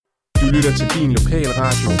lytter til din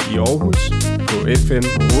lokalradio i Aarhus på FM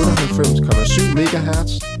 98,7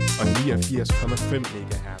 MHz og 89,5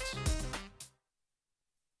 MHz.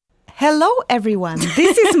 Hello everyone,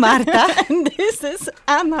 this is Marta and this is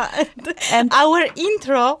Anna, and our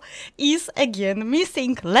intro is again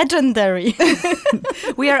missing legendary.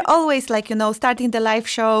 We are always starting the live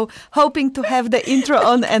show, hoping to have the intro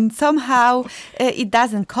on, and somehow it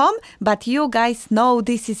doesn't come, but you guys know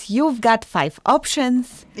this is You've Got 5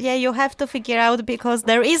 Options. Yeah, you have to figure out because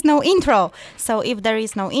there is no intro. So if there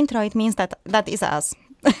is no intro, it means that is us.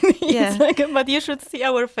 Yeah. But you should see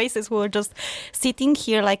our faces. We were just sitting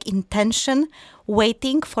here in tension,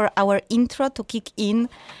 waiting for our intro to kick in,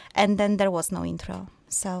 and then there was no intro.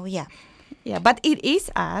 So yeah, but it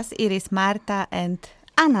is us. It is Marta and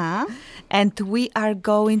Anna, and we are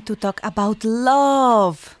going to talk about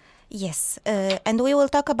love. Yes, and we will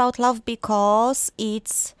talk about love because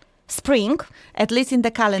it's spring, at least in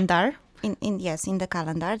the calendar. In the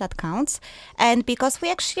calendar, that counts. And because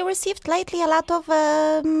we actually received lately a lot of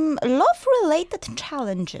love-related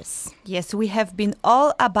challenges. Yes, we have been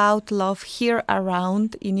all about love here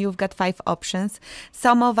around in You've Got 5 Options.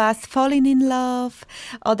 Some of us falling in love,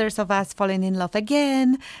 others of us falling in love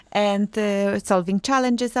again, and solving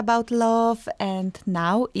challenges about love. And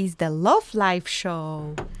now is the Love Live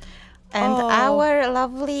show. And our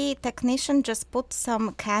lovely technician just put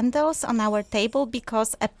some candles on our table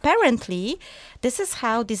because apparently this is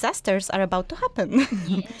how disasters are about to happen.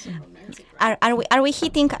 Yes, Are we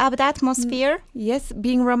heating up the atmosphere? Yes,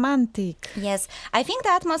 being romantic. Yes, I think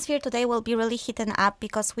the atmosphere today will be really heating up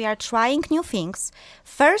because we are trying new things.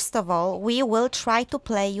 First of all, we will try to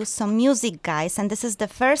play you some music, guys, and this is the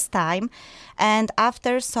first time. And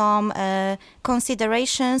after some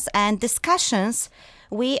considerations and discussions,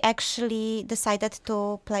 we actually decided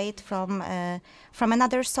to play it from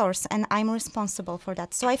another source, and I'm responsible for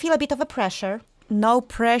that. So I feel a bit of a pressure. No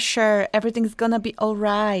pressure. Everything's gonna be all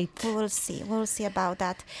right. We will see. We'll see about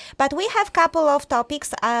that. But we have a couple of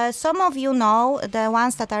topics. Some of you know, the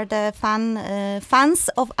ones that are the fans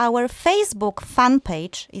of our Facebook fan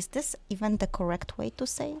page. Is this even the correct way to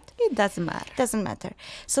say it? It doesn't matter. Doesn't matter.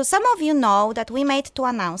 So some of you know that we made 2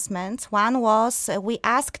 announcements. One was we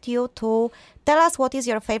asked you to tell us what is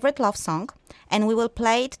your favorite love song, and we will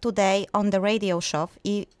play it today on the radio show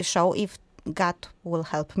if God will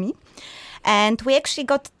help me. And we actually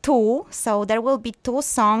got 2, so there will be 2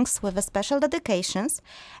 songs with a special dedications.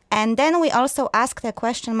 And then we also asked a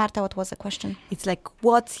question. Marta, what was the question? It's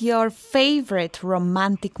what's your favorite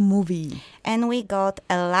romantic movie? And we got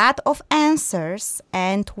a lot of answers,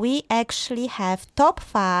 and we actually have top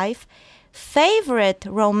 5 favorite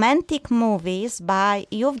romantic movies by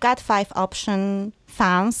You've Got 5 Option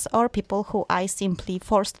fans or people who I simply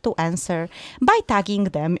forced to answer by tagging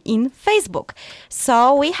them in Facebook.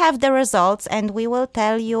 So we have the results, and we will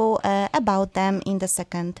tell you about them in the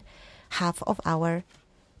second half of our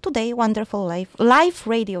today wonderful live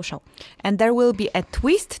radio show. And there will be a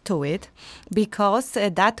twist to it because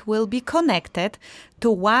that will be connected to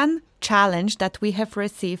one challenge that we have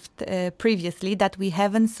received previously that we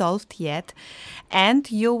haven't solved yet, and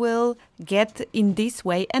you will get in this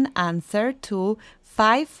way an answer to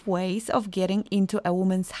 5 ways of getting into a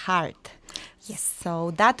woman's heart. Yes. So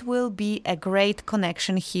that will be a great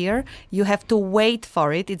connection here. You have to wait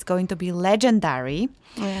for it. It's going to be legendary.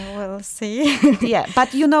 Yeah, we'll see. Yeah,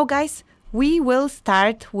 but guys, we will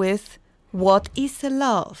start with what is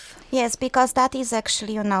love? Yes, because that is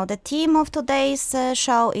actually, the theme of today's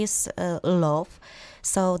show is love.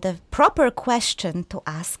 So the proper question to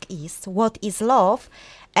ask is, what is love?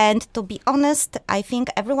 And to be honest, I think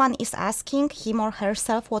everyone is asking him or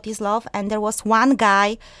herself what is love. And there was one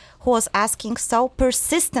guy who was asking so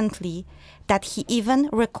persistently that he even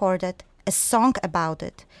recorded a song about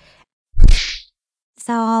it.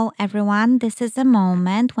 So, everyone, this is a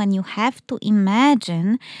moment when you have to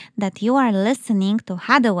imagine that you are listening to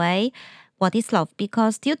Hathaway, What is Love?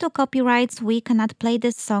 Because due to copyrights, we cannot play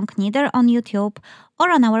this song neither on YouTube or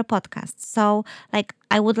on our podcast. So,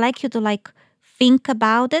 I would like you to, think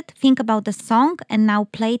about it, think about the song, and now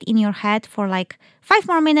play it in your head for, 5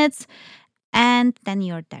 more minutes, and then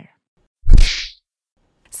you're there.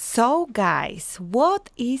 So, guys, what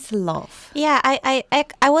is love? Yeah,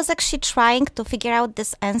 I was actually trying to figure out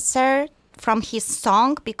this answer from his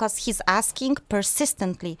song because he's asking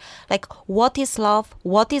persistently, what is love?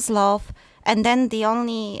 What is love? And then the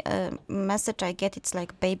only message I get, it's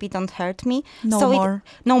baby, don't hurt me.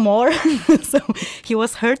 No more. So he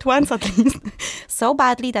was hurt once at least so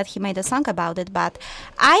badly that he made a song about it. But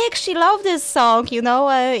I actually love this song,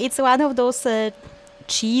 it's one of those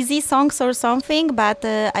cheesy songs or something, but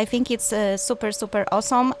I think it's super, super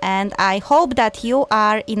awesome. And I hope that you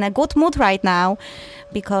are in a good mood right now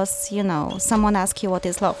because, someone asked you what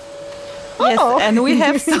is love. Yes, and we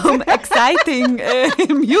have some exciting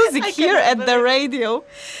music here at the radio.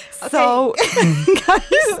 So,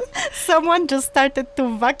 guys, someone just started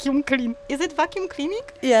to vacuum clean. Is it vacuum cleaning?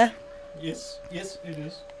 yeah. Yes, it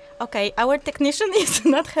is. Okay, our technician is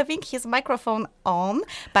not having his microphone on,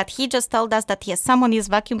 but he just told us that yes, someone is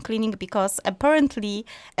vacuum cleaning because apparently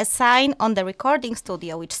a sign on the recording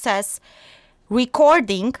studio which says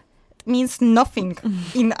recording means nothing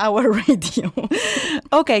in our radio.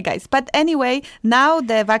 Okay, guys. But anyway, now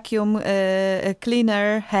the vacuum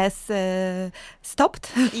cleaner has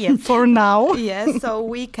stopped. Yeah, for now. Yes, so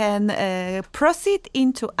we can proceed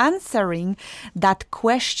into answering that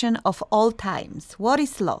question of all times. What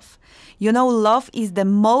is love? Love is the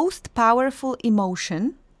most powerful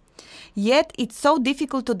emotion. Yet it's so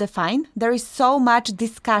difficult to define. There is so much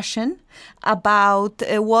discussion about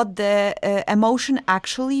what the emotion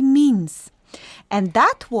actually means. And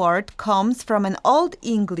that word comes from an Old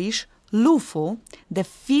English lufu, the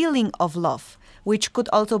feeling of love, which could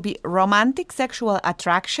also be romantic sexual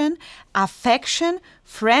attraction, affection,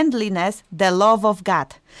 friendliness, the love of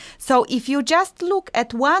God. So if you just look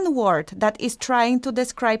at one word that is trying to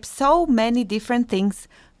describe so many different things,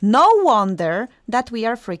 no wonder that we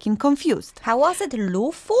are freaking confused. How was it?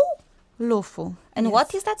 Lufu? Lufu. And yes.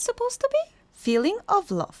 what is that supposed to be? Feeling of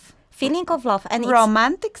love. Feeling of love. And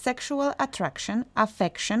romantic sexual attraction,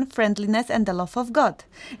 affection, friendliness, and the love of God.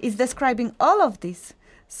 It's describing all of this.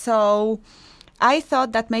 So I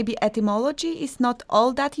thought that maybe etymology is not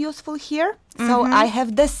all that useful here. So I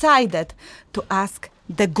have decided to ask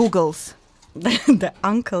the Googles. the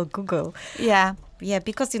Uncle Google. Yeah. Yeah,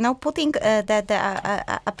 because, putting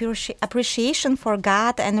the appreciation for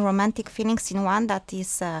God and romantic feelings in one, that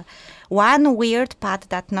is one weird path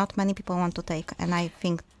that not many people want to take. And I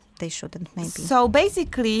think they shouldn't, maybe. So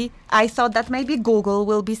basically, I thought that maybe Google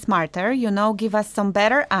will be smarter, give us some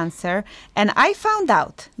better answer. And I found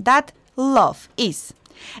out that love is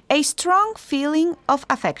a strong feeling of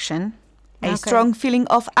affection, a strong feeling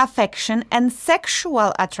of affection and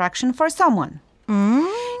sexual attraction for someone.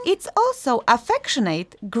 It's also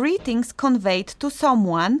affectionate greetings conveyed to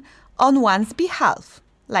someone on one's behalf,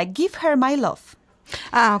 like give her my love.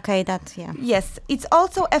 Okay, yeah. Yes, it's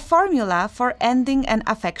also a formula for ending an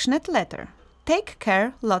affectionate letter. Take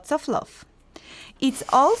care, lots of love. It's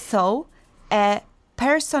also a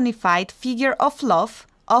personified figure of love,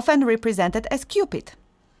 often represented as Cupid.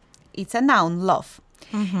 It's a noun, love.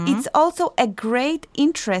 It's also a great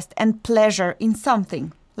interest and pleasure in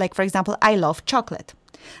something. Like, for example, I love chocolate.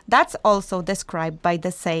 That's also described by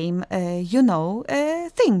the same,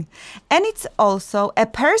 thing. And it's also a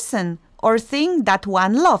person or thing that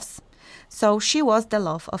one loves. So she was the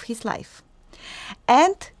love of his life.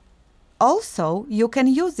 And also, you can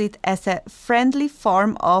use it as a friendly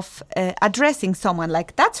form of addressing someone.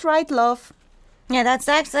 Like, that's right, love. Yeah, that's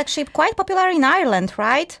actually quite popular in Ireland,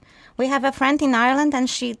 right? We have a friend in Ireland and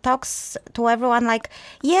she talks to everyone like,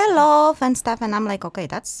 yeah, love and stuff. And I'm like, okay,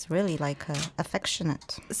 that's really like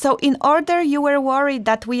affectionate. So in order you were worried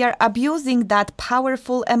that we are abusing that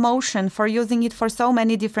powerful emotion for using it for so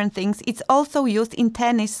many different things. It's also used in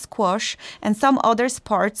tennis, squash, and some other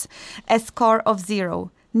sports, a score of 0.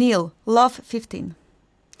 Neil, love 15.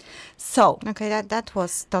 So okay, that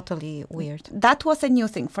was totally weird. That was a new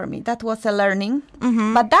thing for me. That was a learning.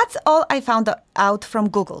 But that's all I found out from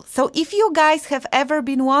Google. So if you guys have ever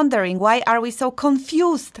been wondering why are we so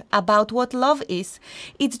confused about what love is,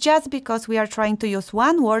 it's just because we are trying to use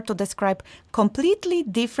one word to describe completely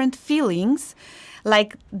different feelings,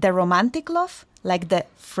 like the romantic love, like the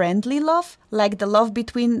friendly love, like the love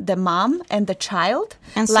between the mom and the child,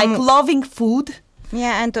 and like loving food.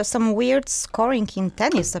 Yeah, and some weird scoring in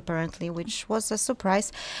tennis, apparently, which was a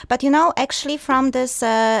surprise. But, actually from this,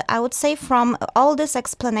 I would say from all these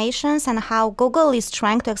explanations and how Google is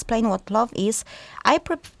trying to explain what love is, I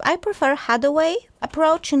prefer Hathaway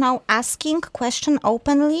approach, asking question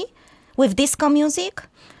openly with disco music.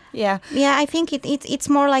 Yeah. Yeah, I think it's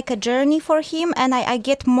more like a journey for him, and I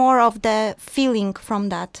get more of the feeling from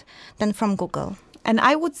that than from Google. And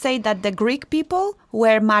I would say that the Greek people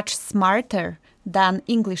were much smarter than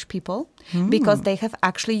English people because they have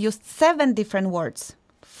actually used 7 different words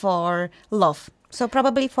for love. So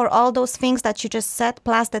probably for all those things that you just said,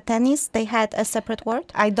 plus the tennis, they had a separate word?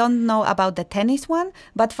 I don't know about the tennis one,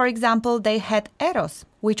 but for example, they had eros,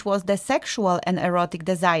 which was the sexual and erotic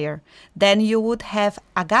desire. Then you would have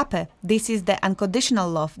agape. This is the unconditional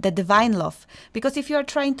love, the divine love. Because if you are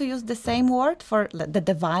trying to use the same word for the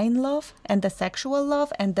divine love and the sexual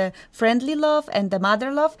love and the friendly love and the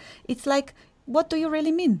mother love, it's like, what do you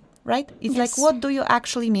really mean? Right? It's like, what do you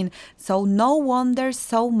actually mean? So no wonder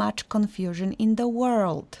so much confusion in the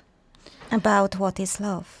world. About what is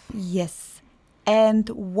love. Yes. And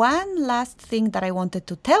one last thing that I wanted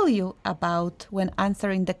to tell you about when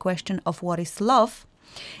answering the question of what is love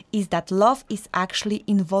is that love is actually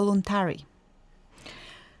involuntary.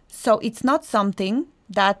 So it's not something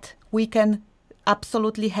that we can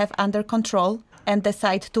absolutely have under control and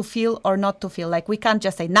decide to feel or not to feel. Like we can't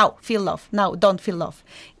just say, now feel love, now don't feel love.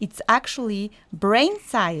 It's actually brain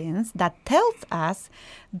science that tells us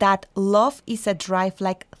that love is a drive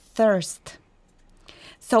like thirst.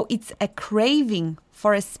 So it's a craving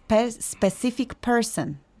for a specific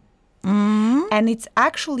person. Mm-hmm. And it's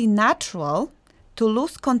actually natural to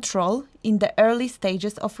lose control in the early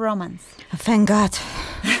stages of romance. Thank God.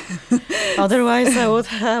 Otherwise, I would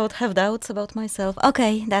have doubts about myself.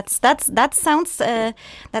 Okay, that sounds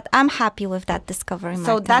that I'm happy with that discovery. So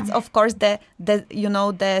Marta. that's of course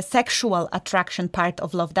the sexual attraction part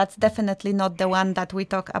of love. That's definitely not the one that we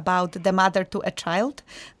talk about, the mother to a child.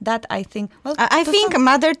 That I think. Well, I think a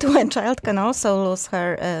mother to a child can also lose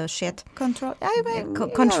her shit. Control.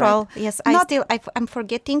 Control. Right. Yes, I'm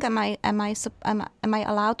forgetting. Am I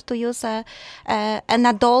allowed to use an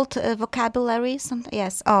adult vocabulary?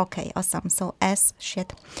 Yes. Oh, okay. Awesome. So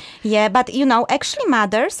shit. Yeah, but actually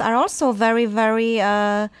mothers are also very, very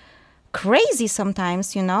crazy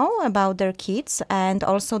sometimes, about their kids, and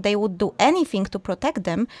also they would do anything to protect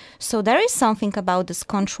them. So there is something about this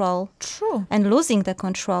control. True. And losing the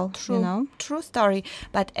control. True. True story.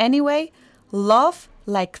 But anyway, love,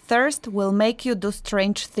 like thirst, will make you do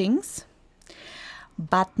strange things.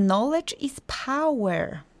 But knowledge is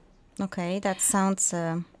power. Okay, that sounds...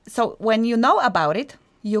 So when you know about it,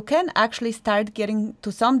 you can actually start getting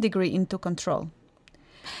to some degree into control.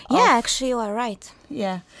 Yeah, actually you are right.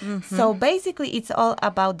 Yeah. Mm-hmm. So basically it's all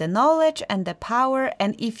about the knowledge and the power.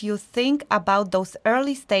 And if you think about those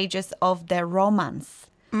early stages of the romance,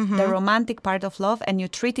 the romantic part of love, and you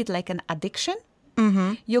treat it like an addiction,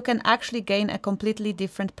 you can actually gain a completely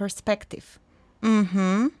different perspective.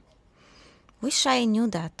 Wish I knew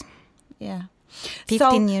that. Yeah.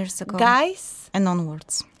 15 years ago. Guys. And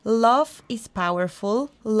onwards. Love is powerful.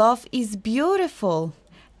 Love is beautiful.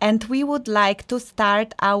 And we would like to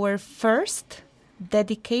start our first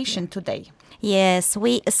dedication today. Yes,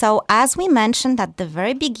 so as we mentioned at the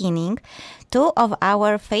very beginning, 2 of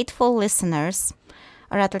our faithful listeners,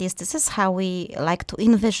 or at least this is how we like to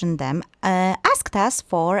envision them, asked us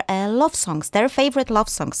for love songs, their favorite love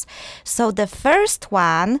songs. So the first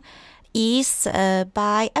one is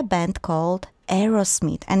by a band called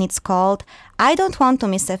Aerosmith, and it's called I Don't Want to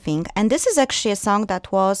Miss a Thing. And this is actually a song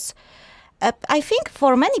that was, I think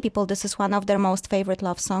for many people, this is one of their most favorite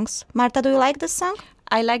love songs. Marta, do you like this song?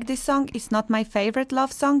 I like this song. It's not my favorite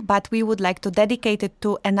love song, but we would like to dedicate it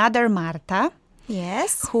to another Marta.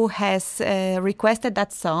 Yes. Who has requested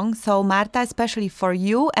that song. So Marta, especially for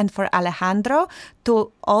you and for Alejandro,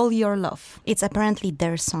 to all your love. It's apparently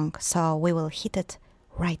their song, so we will hit it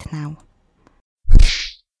right now.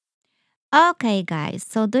 Okay, guys,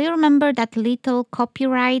 so do you remember that little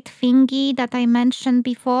copyright thingy that I mentioned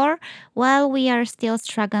before? Well, we are still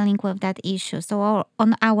struggling with that issue. So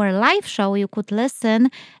on our live show, you could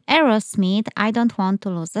listen Aerosmith, I Don't Want to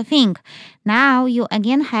Lose a Thing. Now, you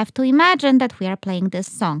again have to imagine that we are playing this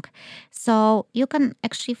song. So you can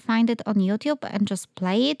actually find it on YouTube and just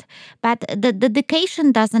play it. But the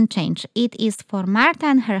dedication doesn't change. It is for Marta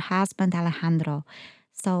and her husband, Alejandro.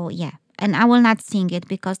 So, yeah. And I will not sing it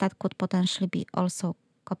because that could potentially be also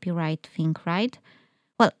copyright thing, right?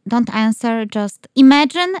 Well, don't answer, just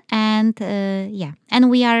imagine and yeah.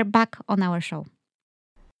 And we are back on our show.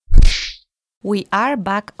 We are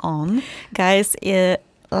back on. Guys,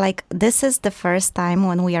 this is the first time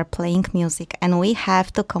when we are playing music and we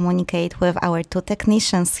have to communicate with our 2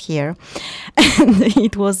 technicians here. And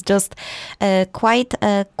it was just quite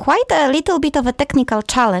a little bit of a technical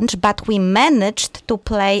challenge, but we managed to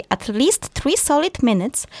play at least 3 solid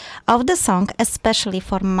minutes of the song, especially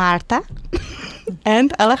for Marta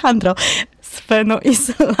and Alejandro. Sveno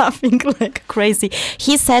is laughing like crazy.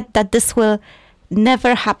 He said that this will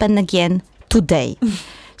never happen again today.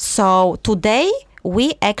 So today,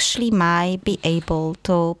 we actually might be able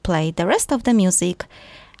to play the rest of the music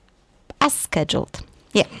as scheduled.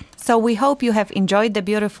 Yeah. So we hope you have enjoyed the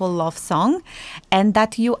beautiful love song and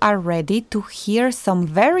that you are ready to hear some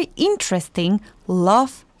very interesting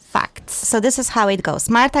love facts. So this is how it goes.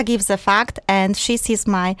 Marta gives a fact and she sees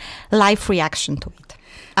my live reaction to it.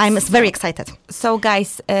 I'm very excited. So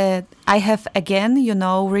guys, I have again,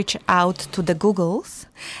 reached out to the Googles,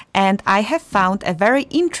 and I have found a very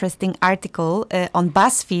interesting article on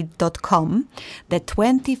BuzzFeed.com, the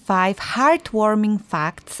 25 heartwarming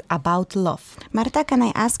facts about love. Marta, can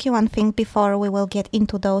I ask you one thing before we will get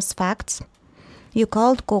into those facts? You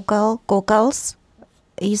called Google Googles.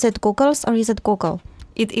 Is it Googles or is it Google?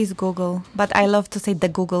 It is Google, but I love to say the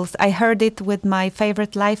Googles. I heard it with my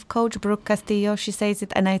favorite life coach, Brooke Castillo. She says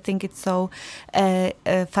it, and I think it's so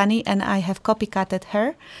funny, and I have copycatted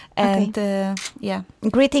her. And yeah.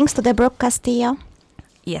 Greetings to the Brooke Castillo.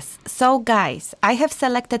 Yes. So, guys, I have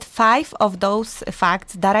selected 5 of those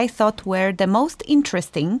facts that I thought were the most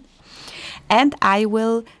interesting, and I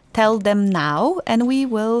will tell them now, and we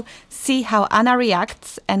will see how Anna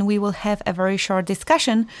reacts, and we will have a very short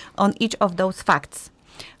discussion on each of those facts.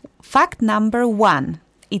 Fact number 1,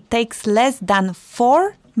 it takes less than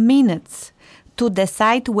 4 minutes to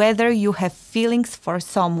decide whether you have feelings for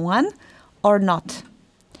someone or not.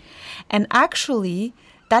 And actually,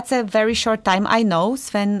 that's a very short time. I know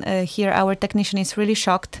Sven here, our technician, is really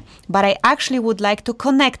shocked, but I actually would like to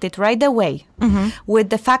connect it right away with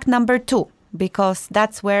the fact number 2, because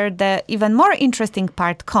that's where the even more interesting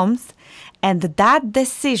part comes, and that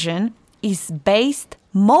decision is based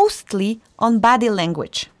mostly on body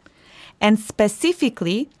language. And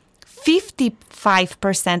specifically,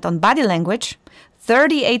 55% on body language,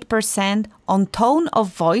 38% on tone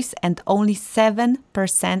of voice, and only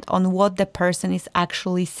 7% on what the person is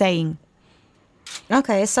actually saying.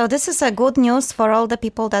 Okay, so this is a good news for all the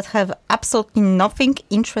people that have absolutely nothing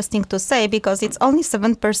interesting to say, because it's only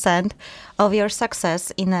 7% of your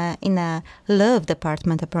success in a love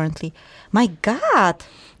department, apparently. My God!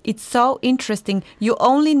 It's so interesting. You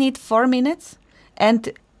only need 4 minutes,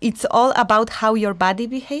 and it's all about how your body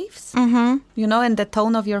behaves, and the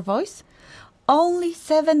tone of your voice. Only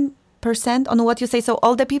 7% on what you say. So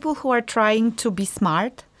all the people who are trying to be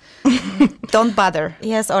smart, don't bother.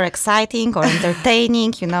 Yes, or exciting, or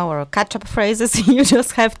entertaining, or catch-up phrases. You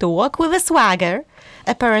just have to walk with a swagger,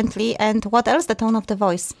 apparently. And what else? The tone of the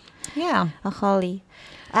voice. Yeah. Oh, holy.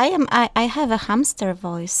 I have a hamster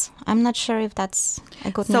voice. I'm not sure if that's a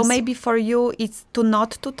good So news. maybe for you it's to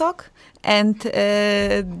not to talk and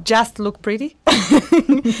just look pretty.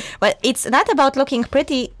 Well, it's not about looking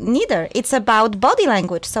pretty neither. It's about body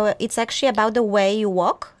language. So it's actually about the way you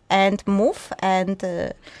walk and move and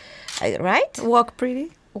right? Walk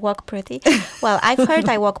pretty. Walk pretty. Well, I've heard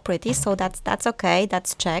I walk pretty, so that's okay.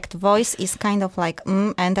 That's checked. Voice is kind of like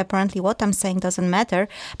and apparently what I'm saying doesn't matter.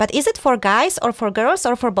 But is it for guys or for girls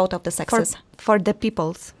or for both of the sexes? For the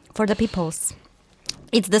peoples. For the peoples.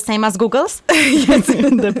 It's the same as Googles? Yes,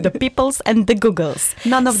 the peoples and the Googles.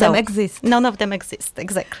 None of them exist. None of them exist,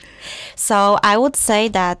 exactly. So I would say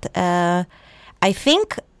that I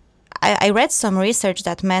think I read some research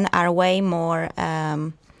that men are way more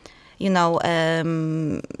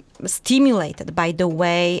stimulated by the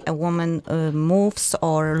way a woman moves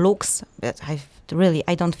or looks.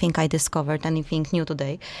 I don't think I discovered anything new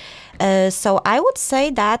today. So I would say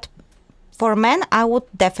that for men, I would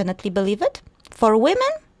definitely believe it. For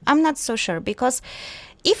women, I'm not so sure, because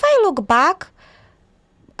if I look back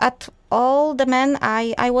at all the men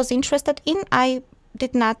I was interested in, I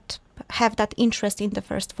did not have that interest in the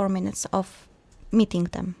first 4 minutes of meeting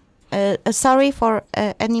them. Sorry for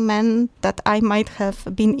any men that I might have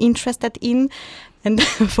been interested in, and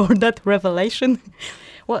for that revelation.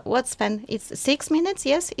 What's Sven? It's 6 minutes,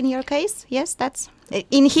 yes, in your case? Yes, that's...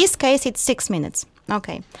 In his case, it's 6 minutes.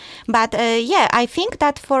 Okay. But I think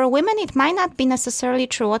that for women, it might not be necessarily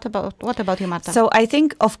true. What about you, Marta? So I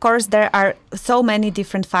think, of course, there are so many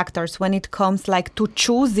different factors when it comes like to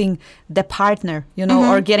choosing the partner,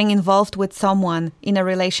 or getting involved with someone in a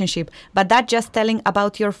relationship. But that's just telling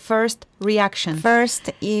about your first reaction.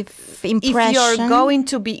 First, if impression. If you're going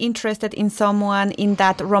to be interested in someone in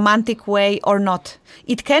that romantic way or not.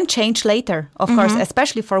 It can change later, of course,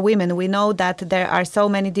 especially for women. We know that there are so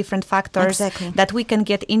many different factors that we can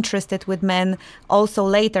get interested with men also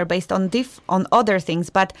later based on other things.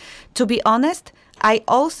 But to be honest, I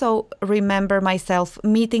also remember myself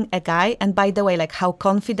meeting a guy, and by the way, like how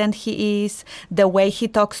confident he is, the way he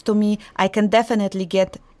talks to me, I can definitely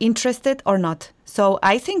get interested or not. So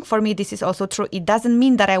I think for me, this is also true. It doesn't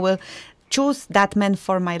mean that I will choose that man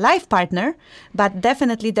for my life partner, but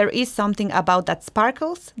definitely there is something about that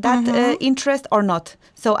sparkles, that interest or not.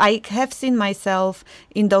 So I have seen myself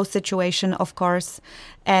in those situations, of course,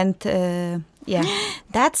 and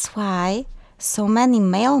That's why so many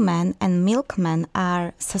mailmen and milkmen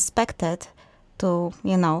are suspected to,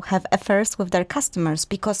 have affairs with their customers,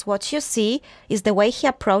 because what you see is the way he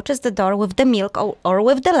approaches the door with the milk or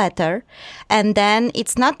with the letter. And then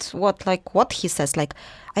it's not what he says, like,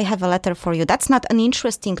 I have a letter for you. That's not an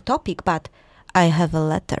interesting topic, but I have a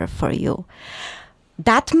letter for you.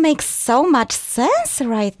 That makes so much sense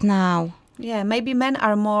right now. Yeah, maybe men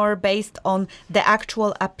are more based on the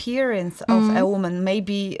actual appearance of a woman,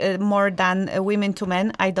 maybe more than women to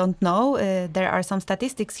men. I don't know. There are some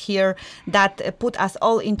statistics here that put us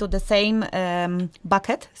all into the same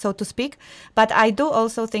bucket, so to speak. But I do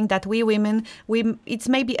also think that we women, it's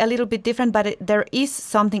maybe a little bit different, but there is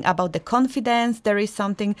something about the confidence. There is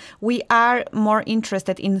something, we are more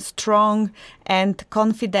interested in strong and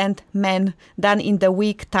confident men than in the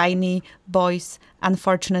weak, tiny boys,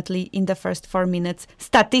 unfortunately, in the first 4 minutes,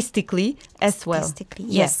 statistically as well. Statistically,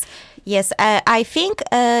 yes. Yes, I think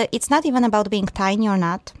it's not even about being tiny or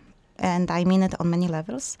not, and I mean it on many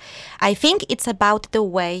levels. I think it's about the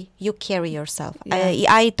way you carry yourself. Yeah.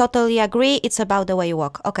 I totally agree. It's about the way you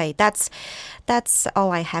walk. Okay, that's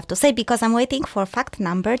all I have to say, because I'm waiting for fact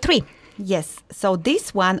number 3. Yes, so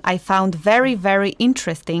this one I found very, very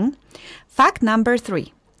interesting. Fact number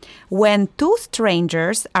 3. When two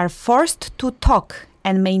strangers are forced to talk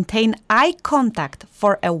and maintain eye contact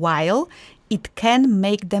for a while, it can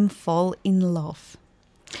make them fall in love.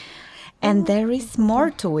 And there is more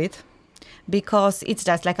to it, because it's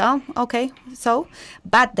just like, oh, okay, so.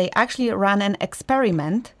 But they actually ran an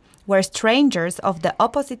experiment where strangers of the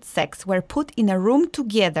opposite sex were put in a room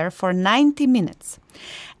together for 90 minutes.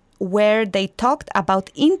 Where they talked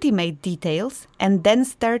about intimate details and then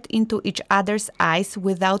stared into each other's eyes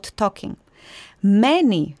without talking.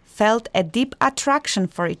 Many felt a deep attraction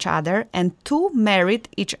for each other, and 2 married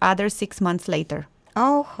each other 6 months later.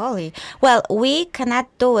 Oh, holy. Well, we cannot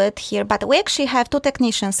do it here, but we actually have 2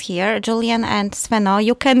 technicians here, Julian and Sveno.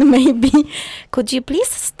 You can could you please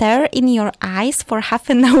stare in your eyes for half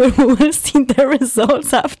an hour? We will see the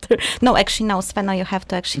results after. No, actually, no, Sveno, you have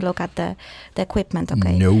to actually look at the equipment,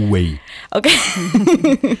 okay? No way. Okay.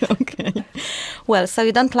 Okay. Well, so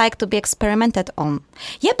you don't like to be experimented on.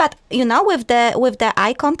 Yeah, but, with the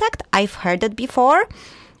eye contact, I've heard it before.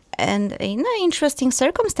 And in interesting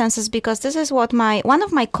circumstances, because this is what one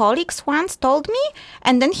of my colleagues once told me,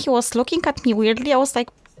 and then he was looking at me weirdly. I was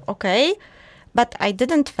like, okay, but I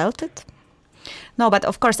didn't felt it. No, but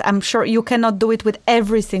of course, I'm sure you cannot do it with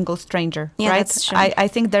every single stranger, yeah, right? That's true. I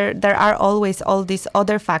think there are always all these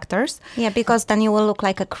other factors. Yeah, because then you will look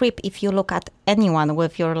like a creep if you look at anyone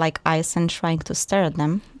with your eyes and trying to stare at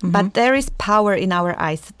them. Mm-hmm. But there is power in our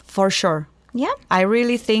eyes, for sure. Yeah. I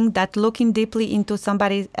really think that looking deeply into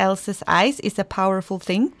somebody else's eyes is a powerful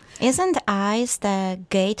thing. Isn't eyes the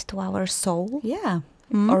gate to our soul? Yeah.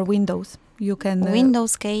 Or windows. You can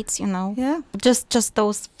windows, gates, Yeah. Just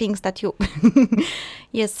those things that you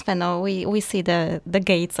Yes, Sveno, we see the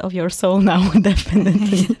gates of your soul now,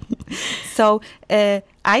 definitely. So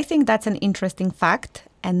I think that's an interesting fact.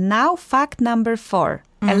 And now fact number 4.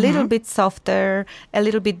 A little bit softer, a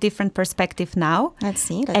little bit different perspective now. Let's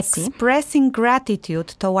see. Expressing gratitude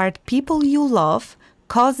toward people you love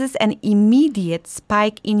causes an immediate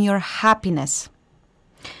spike in your happiness.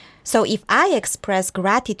 So if I express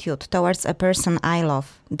gratitude towards a person I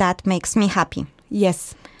love, that makes me happy.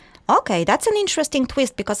 Yes. Okay, that's an interesting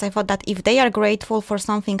twist, because I thought that if they are grateful for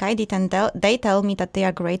something I did and they tell me that they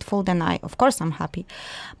are grateful, then of course I'm happy.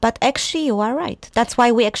 But actually you are right. That's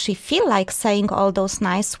why we actually feel like saying all those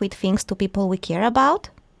nice, sweet things to people we care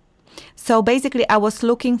about. So basically I was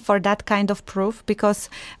looking for that kind of proof, because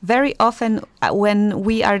very often when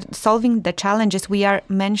we are solving the challenges, we are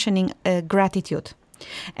mentioning gratitude.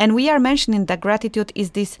 And we are mentioning that gratitude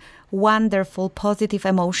is this wonderful, positive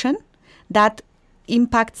emotion that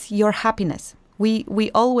impacts your happiness. We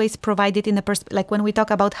always provide it in a like when we talk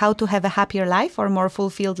about how to have a happier life or more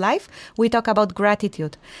fulfilled life, we talk about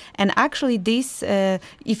gratitude. And actually this,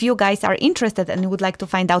 if you guys are interested and would like to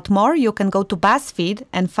find out more, you can go to BuzzFeed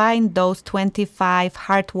and find those 25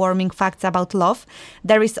 heartwarming facts about love.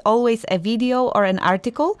 There is always a video or an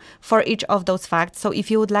article for each of those facts. So if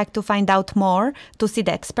you would like to find out more, to see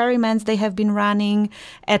the experiments they have been running,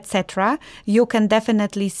 etc., you can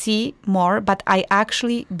definitely see more. But I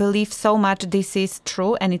actually believe so much this is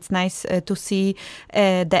true, and it's nice to see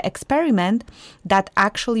the experiment that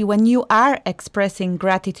actually when you are expressing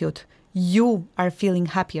gratitude, you are feeling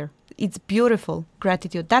happier. It's beautiful,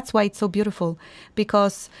 gratitude. That's why it's so beautiful,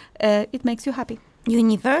 because it makes you happy.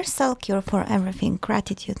 Universal cure for everything,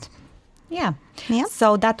 gratitude. Yeah. Yeah.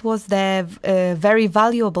 So that was the very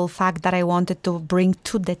valuable fact that I wanted to bring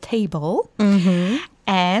to the table. Mm-hmm.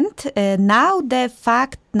 And now the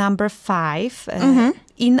fact number 5,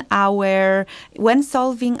 when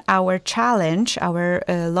solving our challenge, our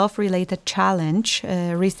love-related challenge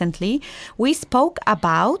recently, we spoke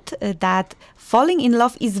about that falling in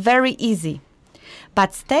love is very easy,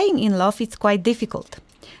 but staying in love is quite difficult.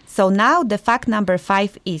 So now the fact number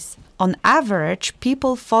 5 is, on average,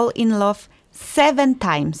 people fall in love 7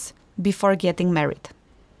 times before getting married.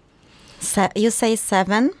 You say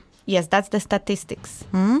 7? Yes, that's the statistics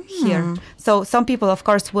here. So some people, of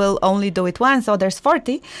course, will only do it once, others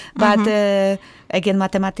 40. But again,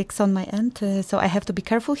 mathematics on my end, so I have to be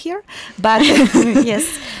careful here. But yes,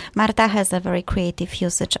 Marta has a very creative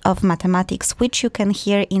usage of mathematics, which you can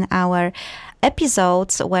hear in our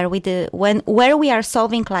episodes where we are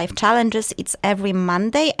solving life challenges. It's every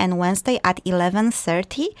Monday and Wednesday at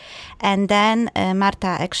 11:30, and then Marta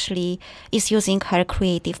actually is using her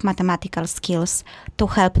creative mathematical skills to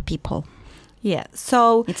help people. Yeah,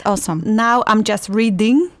 so it's awesome. Now I'm just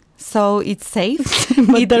reading, so it's safe.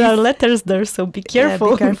 But there are letters there, so be careful.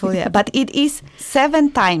 Yeah, be careful, yeah. But it is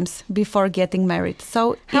 7 times before getting married.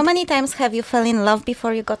 So how many times have you fell in love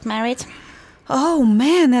before you got married? Oh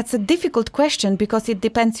man, that's a difficult question because it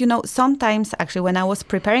depends. Sometimes actually when I was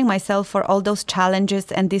preparing myself for all those challenges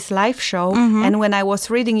and this live show, and when I was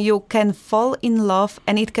reading, you can fall in love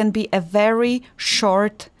and it can be a very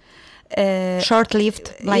short-lived,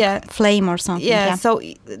 flame or something. Yeah, so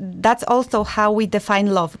that's also how we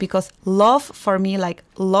define love, because love for me, like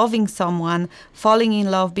loving someone, falling in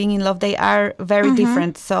love, being in love, they are very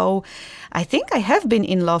different. So I think I have been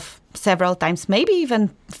in love several times, maybe even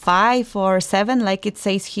 5 or 7, like it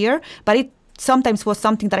says here, but it sometimes was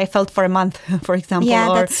something that I felt for a month, for example. Yeah,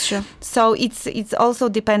 that's true. So it's also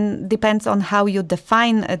depends on how you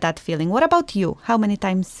define that feeling. What about you? How many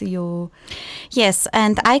times you? Yes,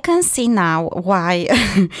 and I can see now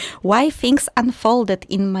why things unfolded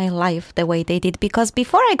in my life the way they did. Because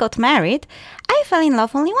before I got married, I fell in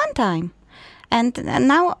love only one time, and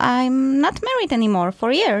now I'm not married anymore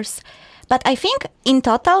for years. But I think in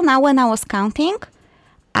total, now when I was counting,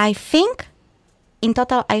 in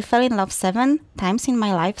total, I fell in love 7 times in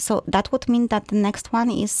my life. So that would mean that the next one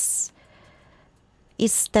is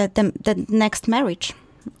the next marriage.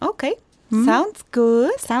 Okay. Sounds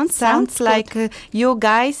good. Sounds like you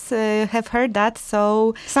guys have heard that.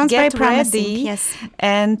 So sounds get very promising. ready. Yes.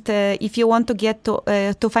 And if you want to get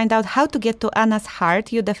to find out how to get to Anna's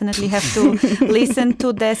heart, you definitely have to listen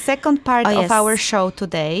to the second part of our show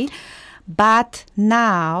today. But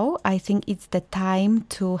now I think it's the time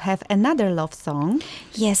to have another love song.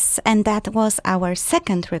 Yes, and that was our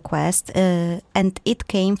second request, and it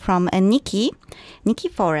came from Nikki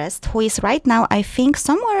Forrest, who is right now, I think,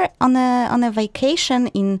 somewhere on a vacation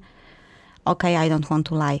in, I don't want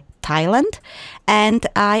to lie, Thailand. And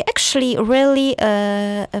I actually really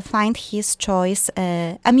find his choice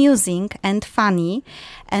amusing and funny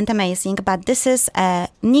and amazing. But this is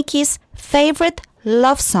Nikki's favorite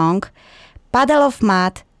love song, Puddle of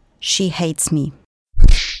Mud, She Hates Me.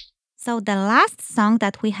 So the last song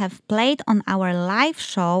that we have played on our live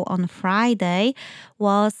show on Friday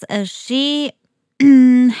was She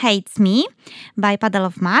Hates Me by Puddle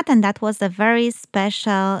of Mud, and that was a very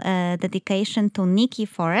special dedication to Nikki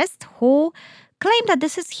Forrest, who claimed that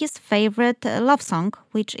this is his favorite love song,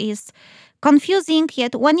 which is confusing,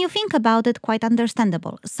 yet when you think about it, quite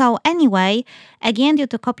understandable. So anyway, again, due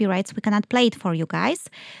to copyrights, we cannot play it for you guys.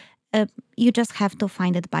 You just have to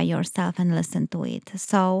find it by yourself and listen to it.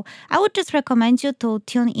 So I would just recommend you to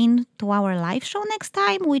tune in to our live show next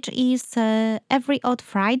time, which is every odd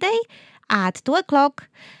Friday at 2:00.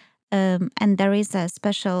 And there is a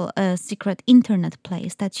special secret internet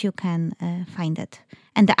place that you can find it.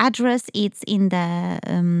 And the address is in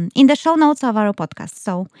the show notes of our podcast.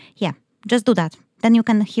 So yeah, just do that. Then you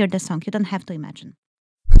can hear the song. You don't have to imagine.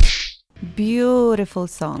 Beautiful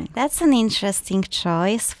song. That's an interesting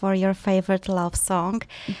choice for your favorite love song,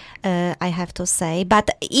 I have to say.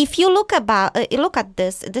 But if you look at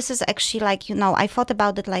this is actually like, I thought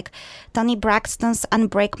about it like Toni Braxton's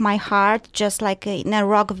Unbreak My Heart, just like in a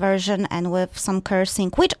rock version and with some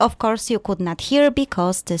cursing, which of course you could not hear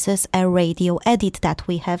because this is a radio edit that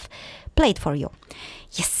we have played for you.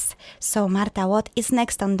 Yes. So Marta, what is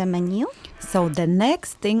next on the menu? So the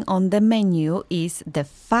next thing on the menu is the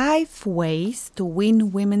 5 ways to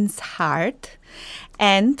win women's heart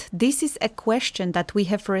And this is a question that we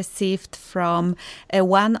have received from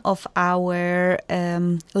one of our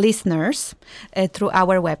listeners through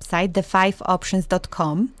our website,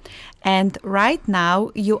 the5options.com. And right now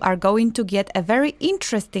you are going to get a very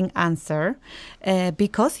interesting answer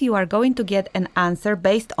because you are going to get an answer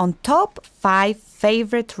based on top 5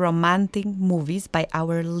 favorite romantic movies by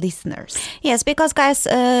our listeners. Yes, because guys,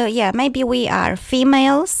 maybe we are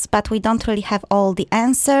females, but we don't really have all the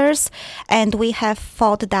answers. And we have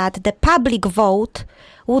thought that the public vote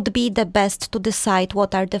would be the best to decide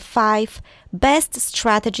what are the 5 best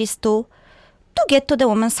strategies to get to the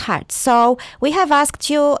woman's heart. So we have asked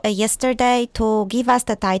you yesterday to give us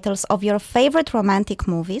the titles of your favorite romantic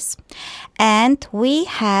movies, and we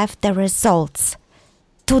have the results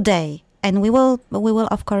today. And we will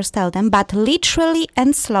of course tell them, but literally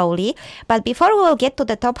and slowly. But before we will get to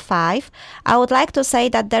the top 5, I would like to say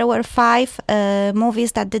that there were 5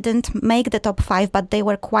 movies that didn't make the top 5, but they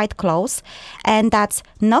were quite close. And that's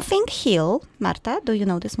Notting Hill. Marta, do you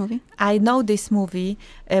know this movie? I know this movie,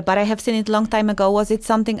 but I have seen it a long time ago. Was it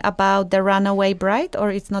something about the runaway bride,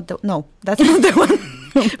 or it's not? No, that's not the one.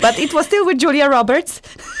 But it was still with Julia Roberts.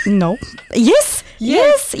 No. Yes.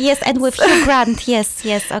 And with Hugh Grant. Yes.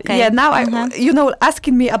 Okay. Yeah. Now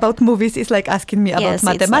asking me about movies is like asking me about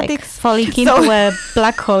mathematics. It's like falling into a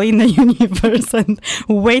black hole in the universe and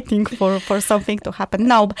waiting for something to happen.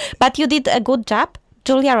 No, but you did a good job.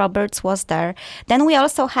 Julia Roberts was there. Then we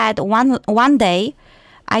also had one day.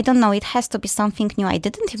 I don't know. It has to be something new. I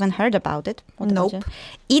didn't even heard about it. Nope.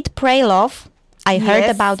 Eat, Pray, Love. I heard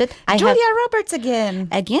about it. Julia Roberts again.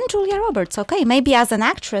 Again, Julia Roberts. Okay, maybe as an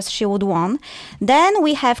actress she would won. Then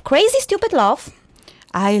we have Crazy Stupid Love.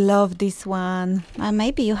 I love this one.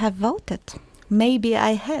 Maybe you have voted. Maybe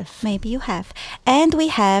I have. Maybe you have. And we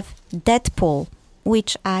have Deadpool,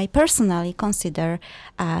 which I personally consider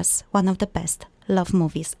as one of the best love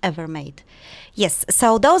movies ever made. Yes,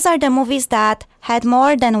 so those are the movies that had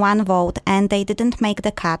more than one vote and they didn't make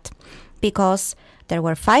the cut because there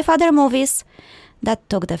were 5 other movies that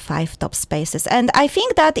took the 5 top spaces. And I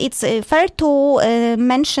think that it's fair to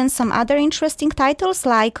mention some other interesting titles,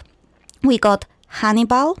 like we got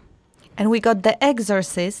Hannibal. And we got The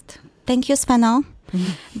Exorcist. Thank you, Sveno.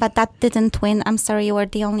 But that didn't win. I'm sorry, you were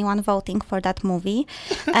the only one voting for that movie.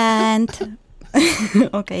 And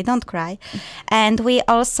okay, don't cry. And we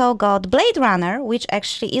also got Blade Runner, which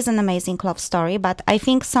actually is an amazing love story, but I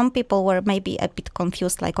think some people were maybe a bit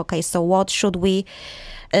confused, like, okay, so what should we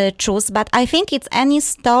choose? But I think it's any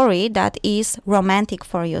story that is romantic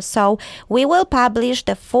for you. So we will publish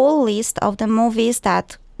the full list of the movies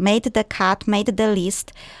that made the cut, made the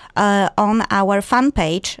list on our fan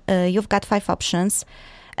page. You've got 5 options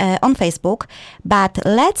on Facebook. But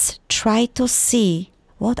let's try to see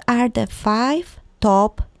what are the 5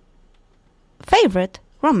 top favorite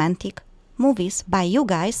romantic movies by you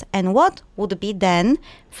guys, and what would be then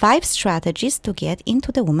 5 strategies to get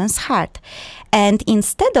into the woman's heart. And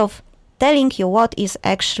instead of telling you what is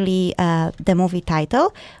actually the movie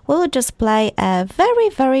title, we'll just play a very,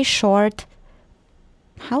 very short,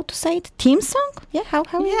 how to say it, theme song?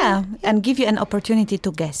 Yeah, and give you an opportunity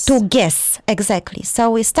to guess. To guess, exactly.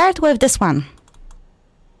 So we start with this one.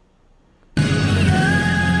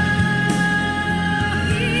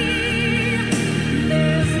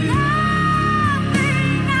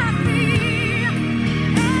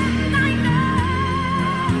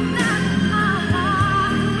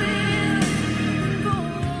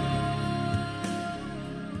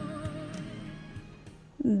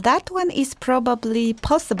 That one is probably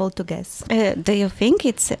possible to guess. Do you think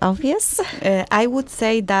it's obvious? I would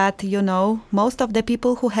say that, most of the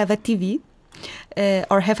people who have a TV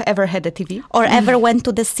or have ever had a TV. Or ever went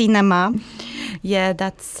to the cinema. Yeah,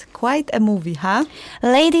 that's quite a movie, huh?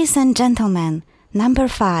 Ladies and gentlemen, number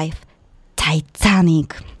 5,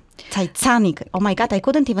 Titanic. Titanic. Oh my God, I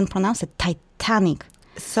couldn't even pronounce it. Titanic.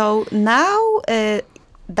 So now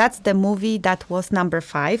that's the movie that was number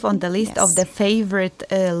 5 on the list of the favorite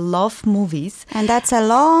love movies. And that's a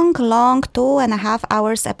long, long 2.5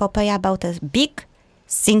 hours epopee about a big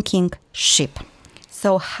sinking ship.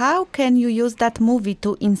 So how can you use that movie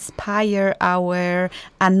to inspire our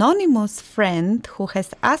anonymous friend who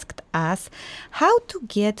has asked us how to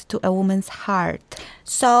get to a woman's heart?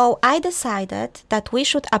 So I decided that we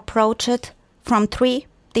should approach it from 3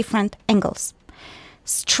 different angles.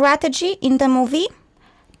 Strategy in the movie,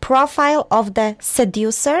 profile of the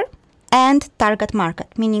seducer, and target market,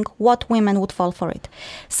 meaning what women would fall for it.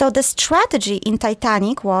 So the strategy in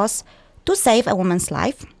Titanic was to save a woman's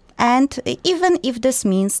life. and even if this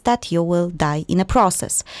means that you will die in a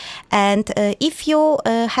process. And if you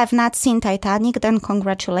have not seen Titanic, then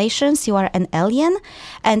congratulations, you are an alien.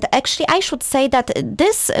 And actually, I should say that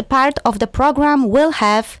this part of the program will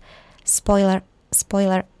have spoiler.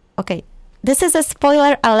 Okay. This is a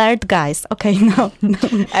spoiler alert, guys. Okay, no.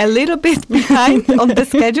 A little bit behind on the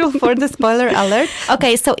schedule for the spoiler alert.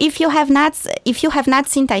 Okay, so if you have not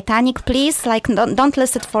seen Titanic, please don't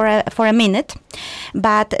listen for a minute.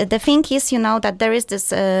 But the thing is, that there is this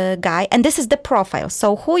guy, and this is the profile.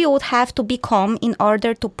 So who you would have to become in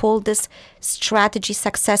order to pull this strategy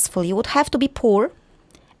successfully? You would have to be poor,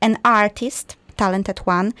 an artist, talented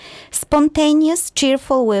one, spontaneous,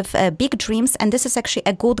 cheerful with big dreams, and this is actually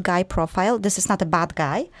a good guy profile. This is not a bad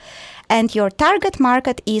guy. And your target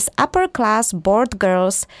market is upper class bored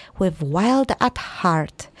girls with wild at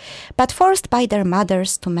heart, but forced by their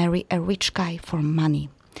mothers to marry a rich guy for money.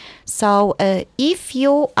 So if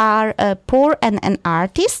you are poor and an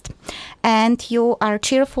artist and you are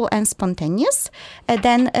cheerful and spontaneous,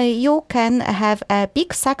 then you can have a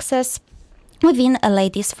big success within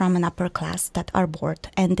ladies from an upper class that are bored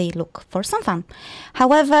and they look for some fun.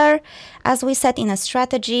 However, as we said in a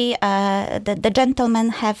strategy, the gentlemen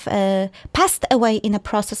have passed away in a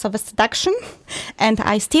process of a seduction, and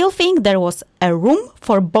I still think there was a room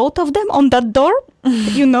for both of them on that door.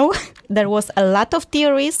 There was a lot of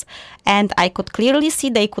theories, and I could clearly see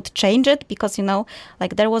they could change it because,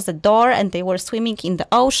 there was a door and they were swimming in the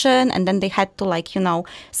ocean, and then they had to,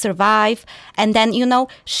 survive. And then,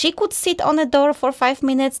 she could sit on a door for 5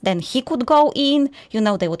 minutes, then he could go in,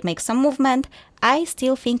 they would make some movement. I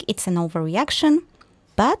still think it's an overreaction,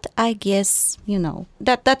 but I guess,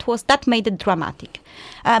 that made it dramatic.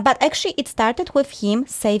 But actually, it started with him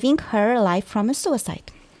saving her life from a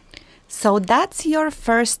suicide. So that's your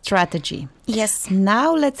first strategy. Yes.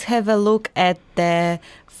 Now let's have a look at the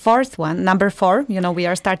fourth one, number 4. We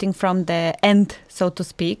are starting from the end, so to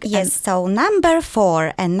speak. Yes, so number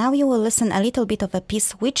 4. And now you will listen a little bit of a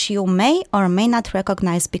piece which you may or may not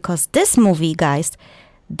recognize, because this movie, guys,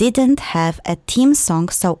 didn't have a theme song.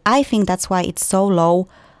 So I think that's why it's so low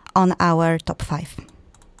on our top 5.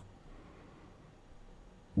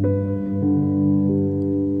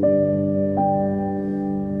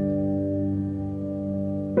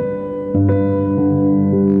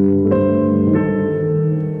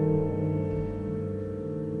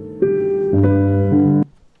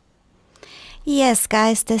 Yes,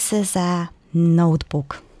 guys, this is a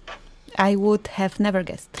Notebook. I would have never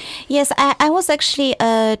guessed. Yes, I was actually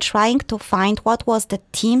trying to find what was the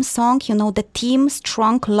theme song, the theme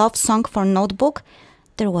strong love song for Notebook.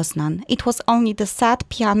 There was none. It was only the sad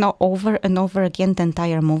piano over and over again the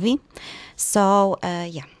entire movie. So,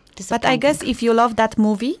 yeah. But I guess if you love that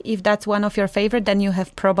movie, if that's one of your favorite, then you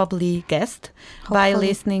have probably guessed by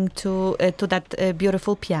listening to that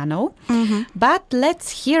beautiful piano. Mm-hmm. But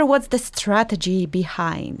let's hear what's the strategy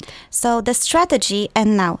behind. So the strategy,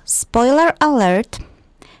 and now spoiler alert,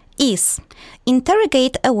 is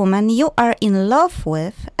interrogate a woman you are in love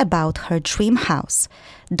with about her dream house.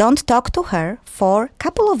 Don't talk to her for a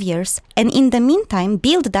couple of years, and in the meantime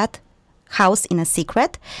build that house in a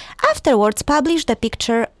secret. Afterwards, publish the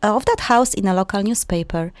picture of that house in a local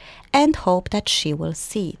newspaper and hope that she will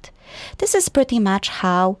see it. This is pretty much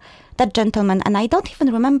how that gentleman, and I don't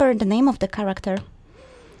even remember the name of the character.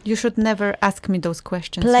 You should never ask me those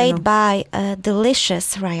questions. Played by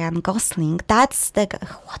delicious Ryan Gosling. That's the...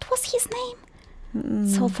 What was his name?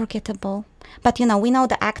 So forgettable. But, we know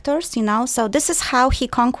the actors, So this is how he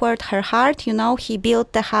conquered her heart, He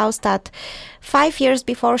built the house that 5 years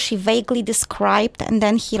before she vaguely described. And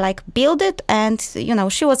then he, built it. And,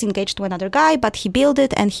 she was engaged to another guy. But he built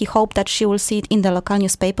it and he hoped that she will see it in the local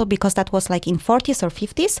newspaper. Because that was, in 40s or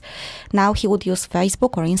 50s. Now he would use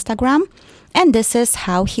Facebook or Instagram. And this is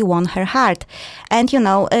how he won her heart. And,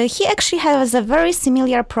 he actually has a very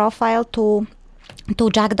similar profile to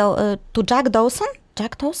Jack Dawson.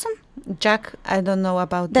 Jack Dawson? Jack, I don't know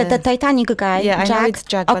about the Titanic guy. Yeah, Jack. I know it's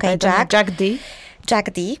Jack, okay, but I don't know. Jack D.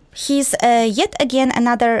 Jack D. He's yet again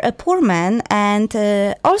another poor man, and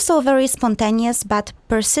also very spontaneous but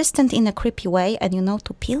persistent in a creepy way. And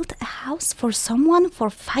to build a house for someone for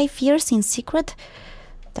 5 years in secret,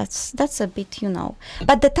 that's a bit,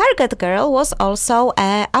 But the target girl was also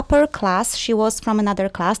upper class. She was from another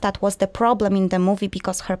class. That was the problem in the movie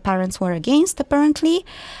because her parents were against, apparently.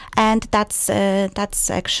 And that's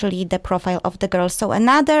actually the profile of the girl. So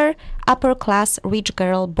another upper class rich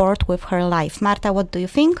girl bored with her life. Marta, what do you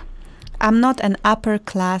think? I'm not an upper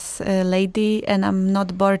class lady and I'm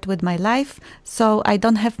not bored with my life. So I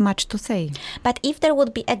don't have much to say. But if there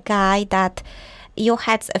would be a guy that you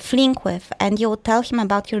had a fling with, and you tell him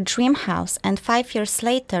about your dream house, and 5 years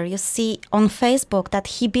later you see on Facebook that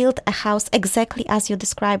he built a house exactly as you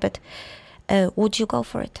describe it, would you go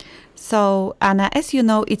for it? So, Anna, as you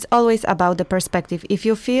know, it's always about the perspective. If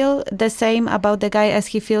you feel the same about the guy as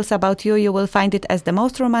he feels about you, you will find it as the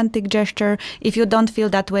most romantic gesture. If you don't feel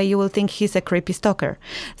that way, you will think he's a creepy stalker.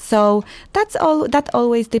 So that's all. That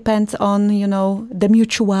always depends on, the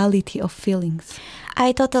mutuality of feelings.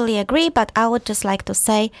 I totally agree, but I would just like to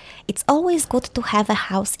say it's always good to have a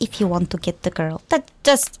house if you want to get the girl. That's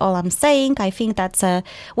just all I'm saying. I think that's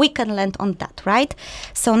we can land on that, right?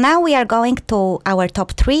 So now we are going to our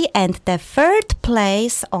top 3, and the third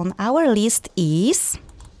place on our list is...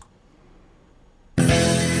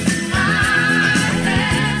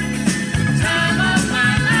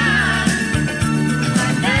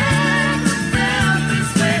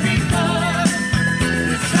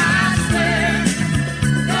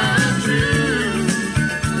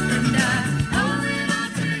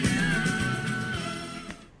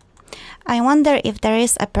 I wonder if there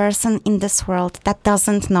is a person in this world that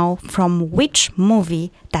doesn't know from which movie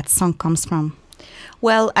that song comes from.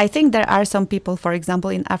 Well, I think there are some people, for example,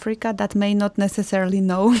 in Africa that may not necessarily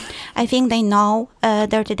know. I think they know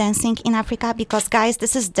Dirty Dancing in Africa because, guys,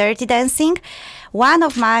 this is Dirty Dancing. One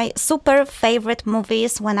of my super favorite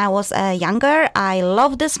movies when I was younger. I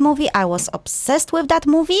love this movie. I was obsessed with that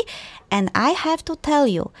movie. And I have to tell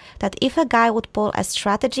you that if a guy would pull a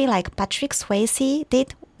strategy like Patrick Swayze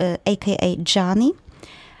did, aka Johnny,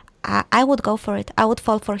 I would go for it. I would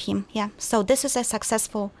fall for him. Yeah. So this is a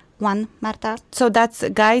successful one, Marta. So that's,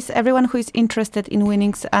 guys, everyone who is interested in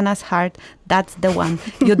winning Anna's heart, that's the one.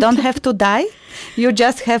 You don't have to die. You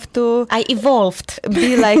just have to... I evolved.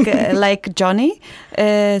 Be like Johnny.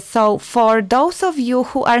 So for those of you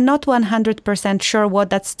who are not 100% sure what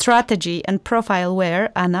that strategy and profile were,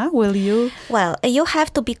 Anna, will you? Well, you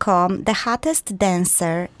have to become the hottest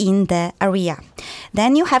dancer in the area.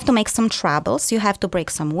 Then you have to make some troubles. You have to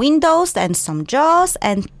break some windows and some jaws.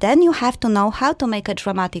 And then you have to know how to make a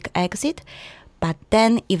dramatic exit. But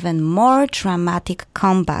then even more dramatic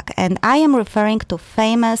comeback. And I am referring to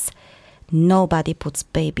famous "Nobody puts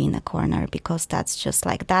baby in a corner," because that's just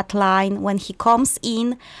like that line when he comes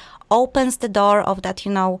in, opens the door of that,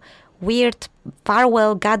 weird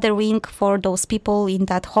farewell gathering for those people in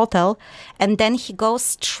that hotel, and then he goes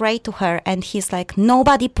straight to her and he's like,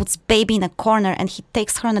 "Nobody puts baby in a corner," and he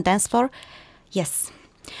takes her on the dance floor. Yes.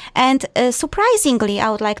 And surprisingly, I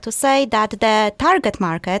would like to say that the target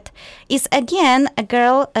market is again a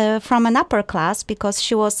girl from an upper class because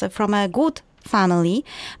she was from a good family,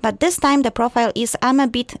 but this time the profile is I'm a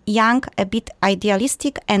bit young, a bit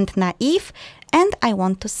idealistic and naive, and I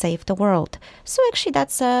want to save the world. So actually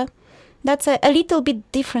that's a little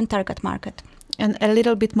bit different target market. And a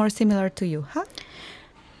little bit more similar to you, huh?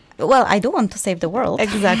 Well, I do want to save the world.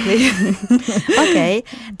 Exactly. Okay,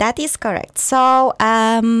 that is correct. So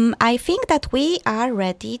I think that we are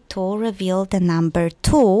ready to reveal the number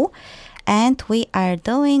 2, and we are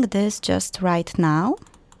doing this just right now.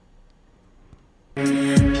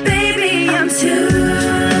 Baby, I'm too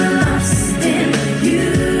lost in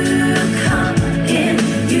you. Come in,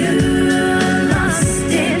 you lost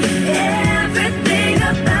in everything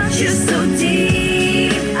about you so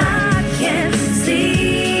deep. I can't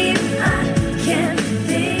sleep, I can't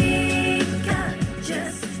think, I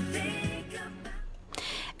just think about.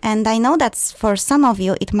 And I know that for some of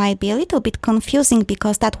you it might be a little bit confusing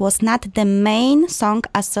because that was not the main song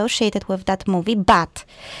associated with that movie, but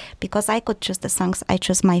because I could choose the songs, I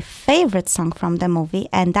chose my favorite song from the movie,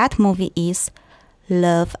 and that movie is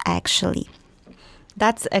Love Actually.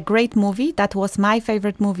 That's a great movie. That was my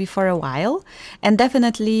favorite movie for a while. And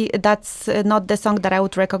definitely that's not the song that I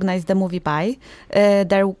would recognize the movie by.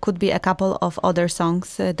 There could be a couple of other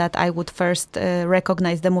songs that I would first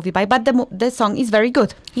recognize the movie by. But the song is very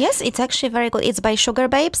good. Yes, it's actually very good. It's by Sugar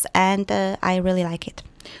Babes, and I really like it.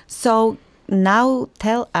 So now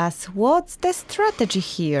tell us, what's the strategy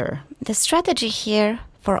here? The strategy here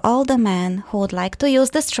for all the men who would like to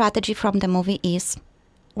use the strategy from the movie is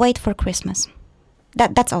wait for Christmas.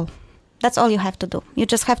 That's all. That's all you have to do. You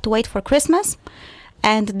just have to wait for Christmas,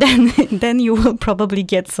 and then you will probably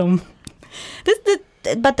get some.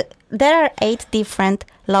 But there are 8 different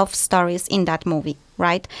love stories in that movie,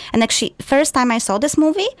 right? And actually, first time I saw this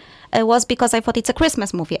movie was because I thought it's a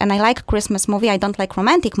Christmas movie, and I like Christmas movie. I don't like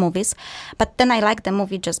romantic movies, but then I liked the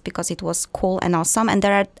movie just because it was cool and awesome. And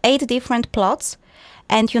there are 8 different plots,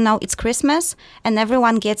 and it's Christmas, and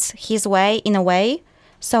everyone gets his way in a way.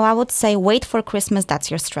 So I would say wait for Christmas,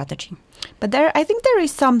 that's your strategy. But I think there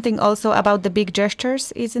is something also about the big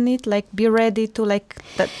gestures, isn't it? Like, be ready to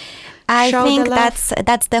I show think the love.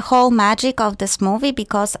 that's the whole magic of this movie,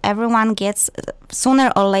 because everyone gets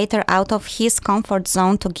sooner or later out of his comfort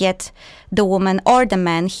zone to get the woman or the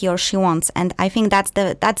man he or she wants. And I think that's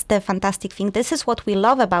the fantastic thing. This is what we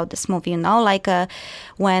love about this movie, like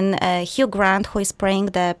when Hugh Grant, who is playing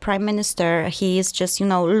the prime minister, he is just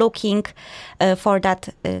looking for that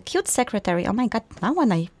cute secretary. Oh my God! Now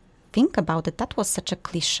when I think about it, that was such a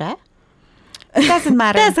cliche. It doesn't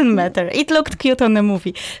matter. Doesn't matter. It looked cute on the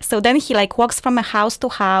movie. So then he walks from a house to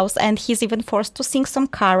house, and he's even forced to sing some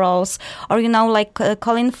carols, or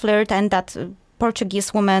Colin Firth and that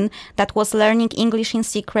Portuguese woman that was learning English in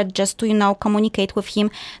secret just to communicate with him.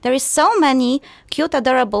 There is so many cute,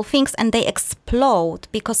 adorable things, and they explode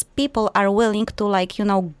because people are willing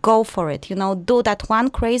to go for it. Do that one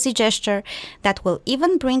crazy gesture that will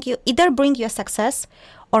even either bring you a success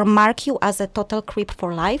or mark you as a total creep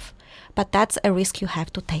for life. But that's a risk you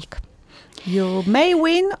have to take. You may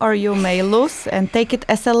win or you may lose, and take it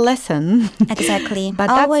as a lesson. Exactly. But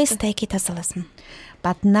always take it as a lesson.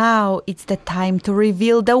 But now it's the time to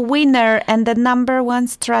reveal the winner and the number one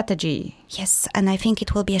strategy. Yes, and I think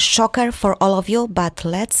it will be a shocker for all of you, but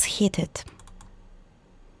let's hit it.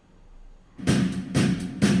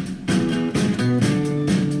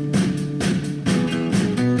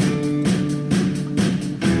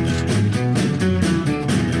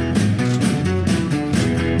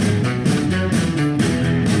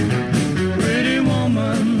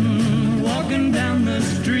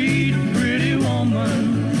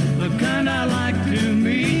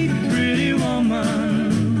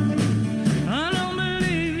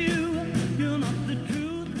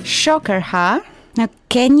 Shocker, huh? Now,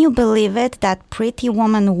 can you believe it that Pretty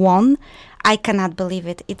Woman won? I cannot believe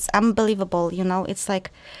it. It's unbelievable, It's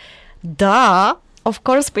like, duh. Of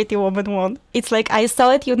course, Pretty Woman won. It's like I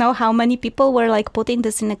saw it, how many people were putting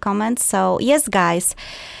this in the comments. So, yes, guys,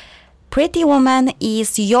 Pretty Woman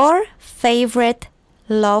is your favorite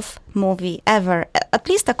love movie ever, at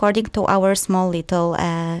least according to our small little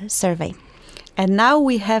survey. And now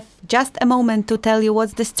we have just a moment to tell you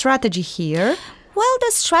what's the strategy here. Well,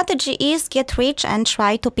 the strategy is get rich and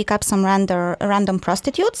try to pick up some random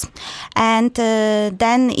prostitutes. And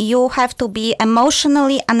then you have to be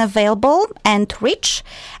emotionally unavailable and rich.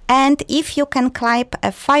 And if you can climb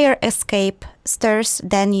a fire escape stairs,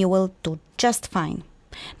 then you will do just fine.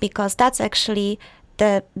 Because that's actually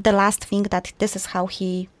the last thing, that this is how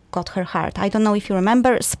he got her heart. I don't know if you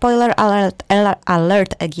remember, spoiler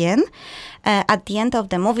alert again. At the end of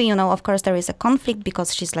the movie, of course, there is a conflict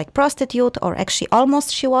because she's prostitute, or actually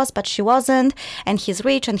almost she was, but she wasn't. And he's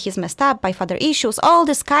rich and he's messed up by father issues, all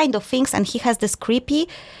this kind of things. And he has this creepy,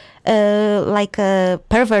 a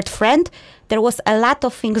pervert friend. There was a lot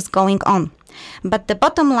of things going on. But the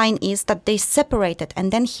bottom line is that they separated,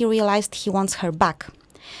 and then he realized he wants her back.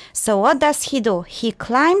 So what does he do? He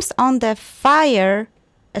climbs on the fire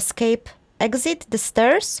escape exit, the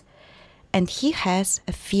stairs, and he has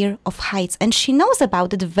a fear of heights, and she knows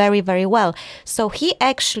about it very, very well. So he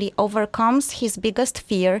actually overcomes his biggest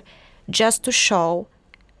fear just to show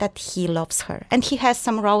that he loves her. And he has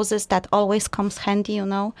some roses that always comes handy,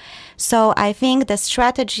 So I think the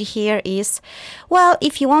strategy here is, well,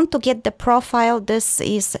 if you want to get the profile, this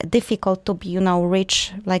is difficult to be,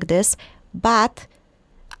 rich like this, but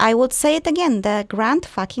I would say it again, the grand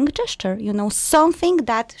fucking gesture, something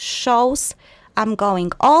that shows I'm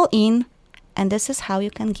going all in, and this is how you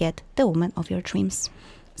can get the woman of your dreams.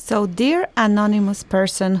 So, dear anonymous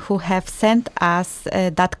person who have sent us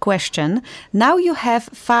that question, now you have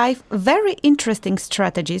 5 very interesting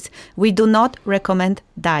strategies. We do not recommend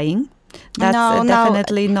dying. That's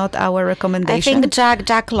definitely not our recommendation. I think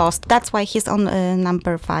Jack lost. That's why he's on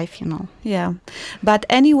number 5, Yeah. But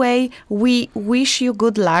anyway, we wish you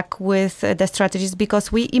good luck with the strategies,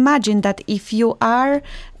 because we imagine that if you are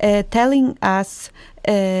telling us,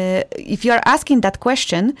 if you are asking that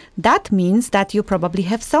question, that means that you probably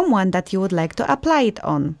have someone that you would like to apply it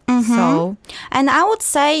on. Mm-hmm. So, and I would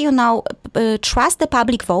say, trust the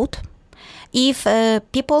public vote. If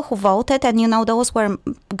people who voted, and those were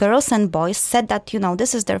girls and boys, said that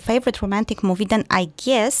this is their favorite romantic movie, then I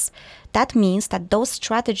guess that means that those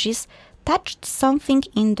strategies touched something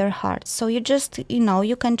in their hearts. So you just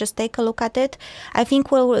you can just take a look at it. I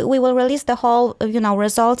think we will release the whole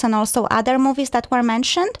results and also other movies that were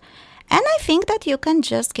mentioned, and I think that you can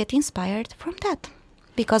just get inspired from that,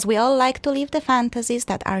 because we all like to live the fantasies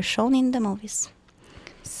that are shown in the movies.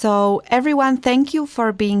 So everyone, thank you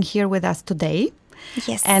for being here with us today.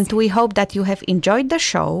 Yes. And we hope that you have enjoyed the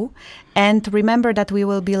show. And remember that we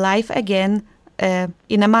will be live again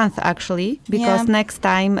in a month, actually, because next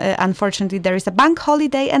time, unfortunately, there is a bank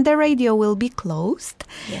holiday and the radio will be closed.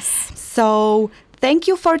 Yes. So thank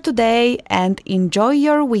you for today and enjoy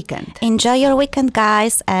your weekend. Enjoy your weekend,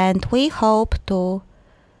 guys, and we hope to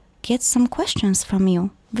get some questions from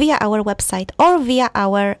you via our website or via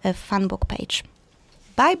our Funbook page.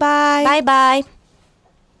 Bye-bye. Bye-bye.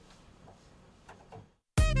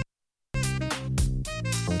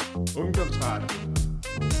 Ungdomsradio.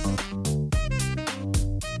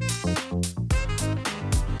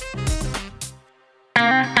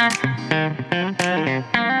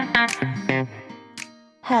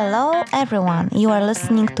 Hello everyone, you are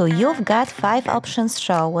listening to You've Got 5 Options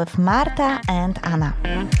show with Marta and Anna.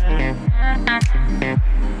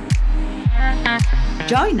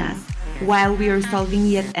 Join us while we are solving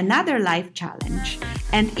yet another life challenge.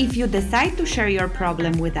 And if you decide to share your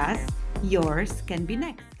problem with us, yours can be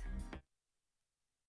next.